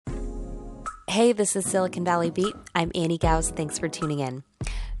Hey, this is Silicon Valley Beat. I'm Annie Gauss. Thanks for tuning in.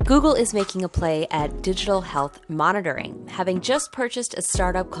 Google is making a play at digital health monitoring, having just purchased a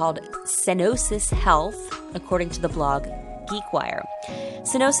startup called Cenosis Health, according to the blog GeekWire.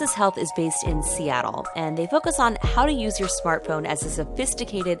 Cenosis Health is based in Seattle, and they focus on how to use your smartphone as a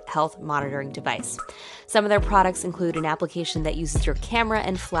sophisticated health monitoring device. Some of their products include an application that uses your camera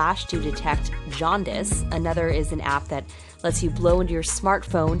and flash to detect jaundice. Another is an app that lets you blow into your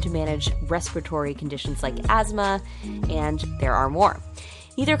smartphone to manage respiratory conditions like asthma, and there are more.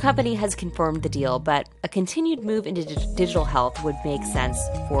 Neither company has confirmed the deal, but a continued move into digital health would make sense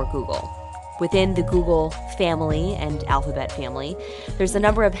for Google. Within the Google family and Alphabet family, there's a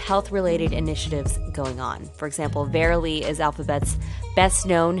number of health-related initiatives going on. For example, Verily is Alphabet's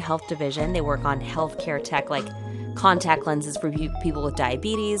best-known health division. They work on healthcare tech like contact lenses for people with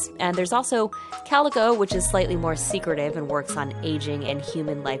diabetes. And there's also Calico, which is slightly more secretive and works on aging and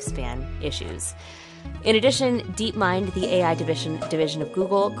human lifespan issues. In addition, DeepMind, the AI division of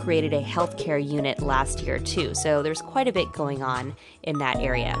Google, created a healthcare unit last year too, so there's quite a bit going on in that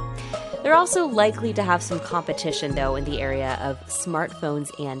area. They're also likely to have some competition, though, in the area of smartphones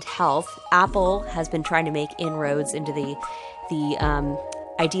and health. Apple has been trying to make inroads into the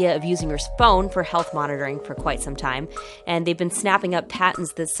idea of using your phone for health monitoring for quite some time, and they've been snapping up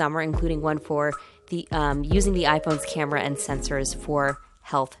patents this summer, including one for the using the iPhone's camera and sensors for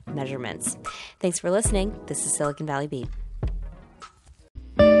health measurements. Thanks for listening. This is Silicon Valley Beat.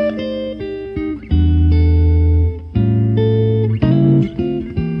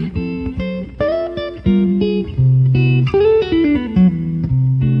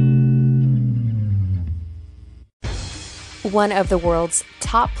 One of the world's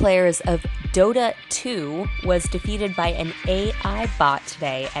top players of Dota 2 was defeated by an AI bot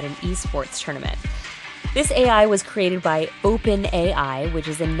today at an esports tournament. This AI was created by OpenAI, which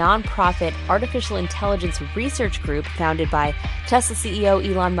is a nonprofit artificial intelligence research group founded by Tesla CEO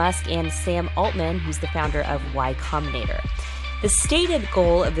Elon Musk and Sam Altman, who's the founder of Y Combinator. The stated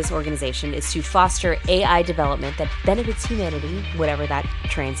goal of this organization is to foster AI development that benefits humanity, whatever that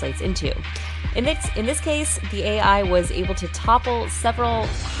translates into. In this case, the AI was able to topple several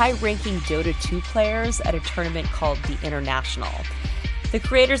high-ranking Dota 2 players at a tournament called the International. The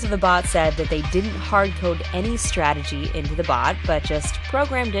creators of the bot said that they didn't hard-code any strategy into the bot, but just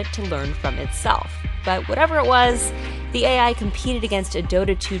programmed it to learn from itself. But whatever it was, the AI competed against a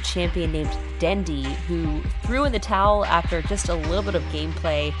Dota 2 champion named Dendi, who threw in the towel after just a little bit of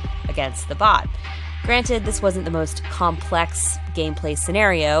gameplay against the bot. Granted, this wasn't the most complex gameplay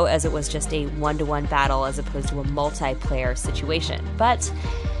scenario, as it was just a one-to-one battle as opposed to a multiplayer situation. But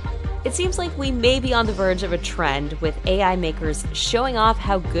it seems like we may be on the verge of a trend with AI makers showing off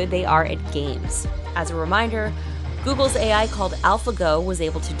how good they are at games. As a reminder, Google's AI called AlphaGo was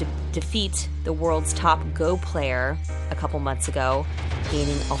able to defeat the world's top Go player a couple months ago,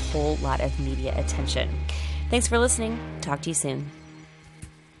 gaining a whole lot of media attention. Thanks for listening. Talk to you soon.